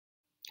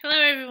Hello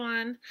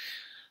everyone.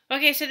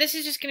 Okay, so this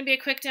is just going to be a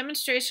quick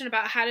demonstration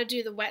about how to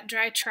do the wet,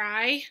 dry,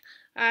 try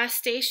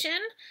station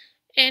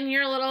in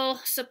your little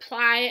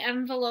supply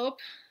envelope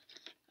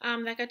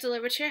that got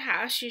delivered to your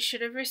house. You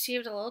should have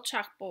received a little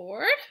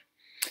chalkboard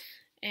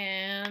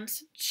and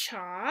some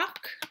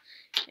chalk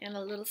and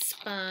a little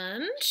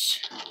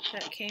sponge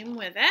that came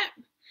with it.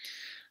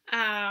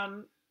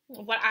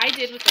 What I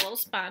did with the little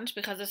sponge,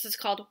 because this is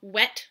called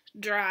wet,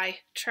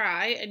 dry,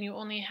 try, and you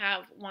only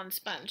have one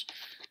sponge,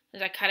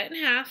 is I cut it in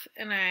half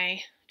and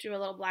I drew a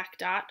little black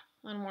dot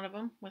on one of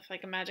them with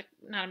like not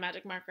a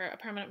magic marker, a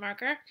permanent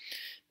marker,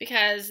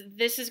 because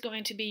this is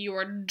going to be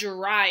your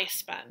dry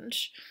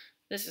sponge.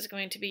 This is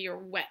going to be your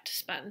wet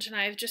sponge, and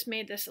I've just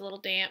made this a little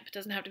damp. It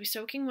doesn't have to be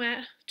soaking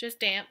wet, just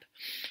damp.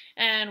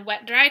 And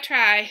wet, dry,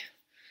 try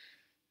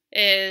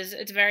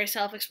it's very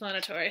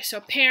self-explanatory. So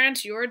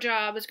parents, your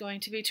job is going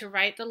to be to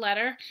write the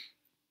letter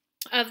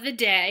of the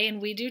day, and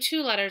we do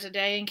 2 letters a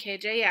day in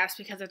KJS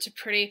because it's a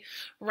pretty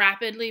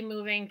rapidly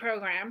moving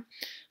program.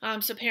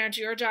 So parents,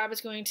 your job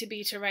is going to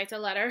be to write the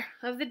letter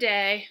of the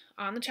day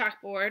on the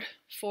chalkboard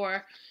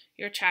for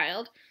your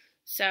child.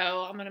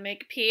 So I'm going to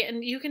make a P,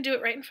 and you can do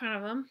it right in front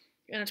of them,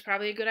 and it's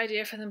probably a good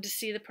idea for them to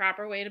see the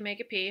proper way to make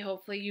a P.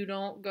 Hopefully you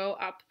don't go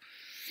up.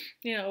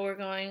 We're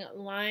going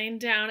line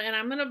down, and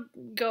I'm going to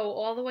go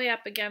all the way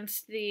up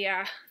against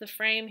the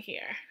frame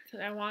here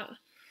because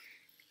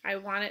I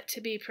want it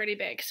to be pretty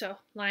big. So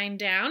line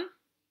down,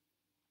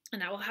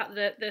 and that will have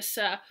this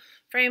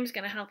frame is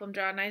going to help them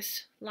draw a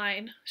nice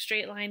line,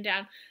 straight line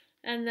down,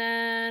 and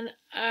then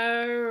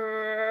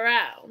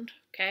around.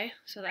 Okay,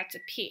 so that's a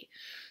P.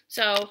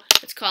 So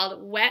it's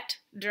called wet,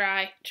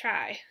 dry,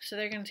 try. So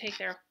they're going to take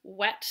their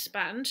wet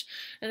sponge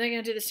and they're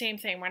going to do the same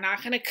thing. We're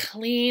not going to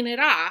clean it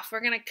off. We're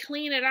going to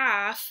clean it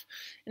off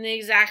in the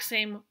exact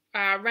same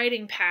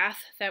writing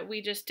path that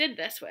we just did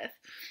this with.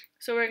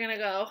 So we're going to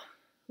go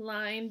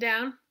line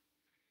down,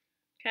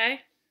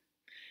 okay,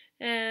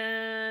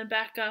 and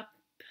back up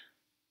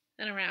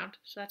and around.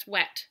 So that's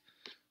wet.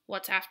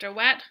 What's after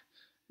wet?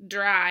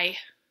 Dry.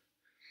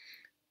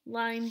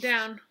 Line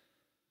down,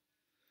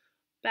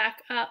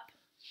 back up,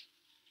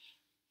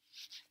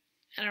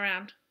 and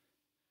around.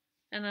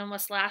 And then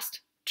what's last?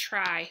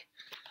 Try.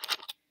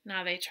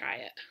 Now they try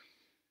it.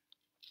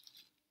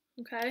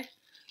 Okay?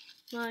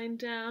 Line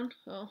down.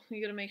 Oh, you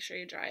gotta make sure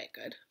you dry it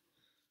good.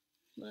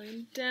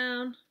 Line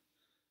down,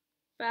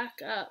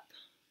 back up,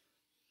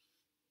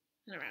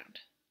 and around.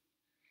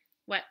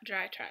 Wet,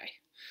 dry, try.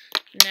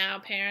 Now,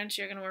 parents,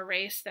 you're gonna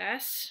erase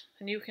this,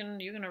 and you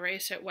can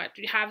erase it wet.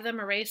 You have them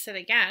erase it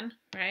again,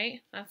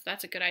 right?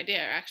 That's a good idea,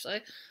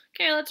 actually.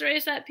 Okay, let's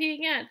erase that P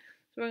again.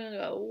 So we're gonna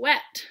go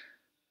wet.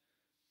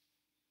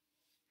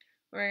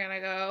 We're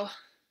gonna go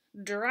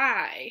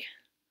dry.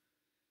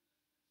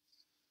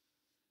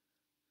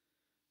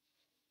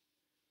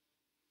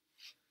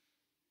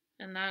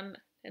 And then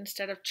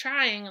instead of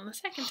trying on the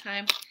second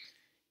time,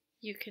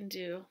 you can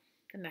do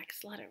the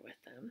next letter with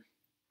them.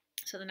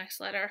 So the next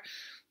letter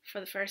for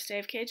the first day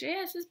of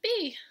KJS is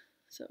B.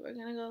 So we're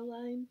gonna go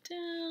line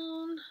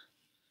down,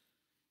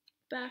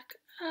 back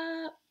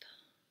up,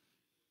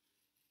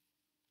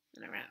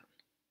 and around.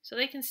 So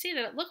they can see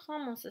that it looks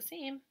almost the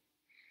same,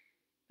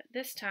 but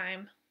this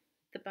time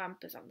the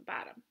bump is on the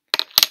bottom.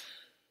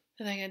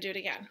 And then I'm gonna do it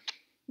again.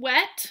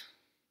 Wet,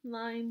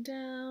 line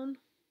down,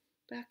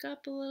 back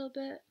up a little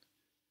bit,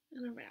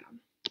 and around.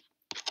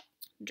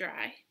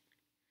 Dry.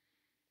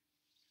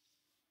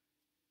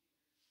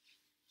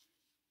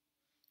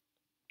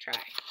 Try.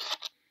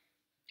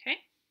 Okay?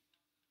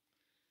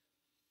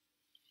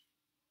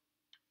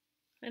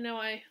 I know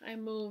I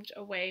moved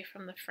away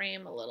from the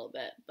frame a little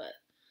bit, but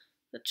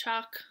the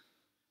chalk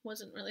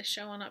wasn't really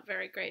showing up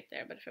very great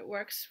there, but if it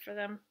works for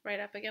them right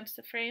up against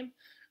the frame,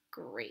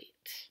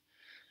 great.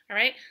 All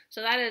right,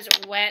 so that is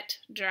wet,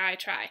 dry,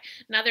 try.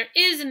 Now there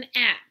is an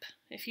app.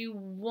 If you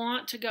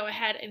want to go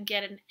ahead and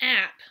get an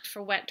app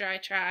for wet, dry,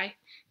 try,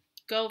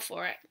 go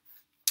for it.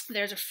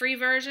 There's a free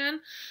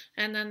version,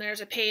 and then there's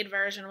a paid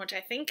version, which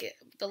I think,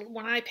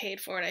 when I paid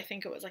for it, I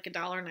think it was like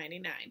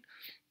 $1.99.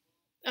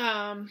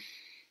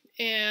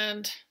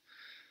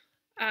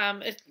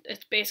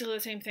 It's basically the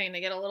same thing. They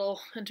get a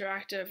little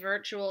interactive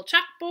virtual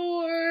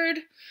chalkboard.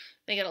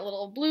 They get a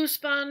little blue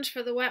sponge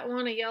for the wet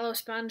one, a yellow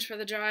sponge for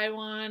the dry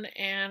one,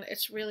 and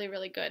it's really,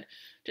 really good.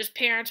 Just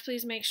parents,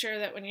 please make sure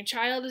that when your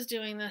child is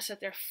doing this, that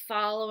they're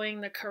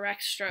following the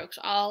correct strokes.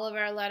 All of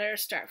our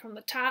letters start from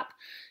the top,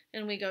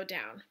 and we go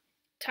down.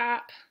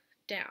 Top,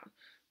 down.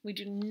 We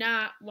do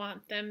not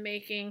want them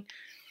making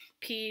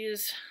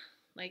P's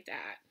like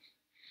that.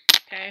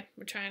 Okay,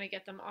 we're trying to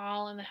get them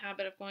all in the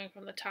habit of going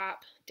from the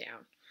top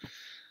down.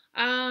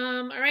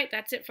 All right,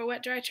 that's it for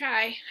wet, dry,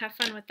 try. Have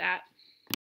fun with that.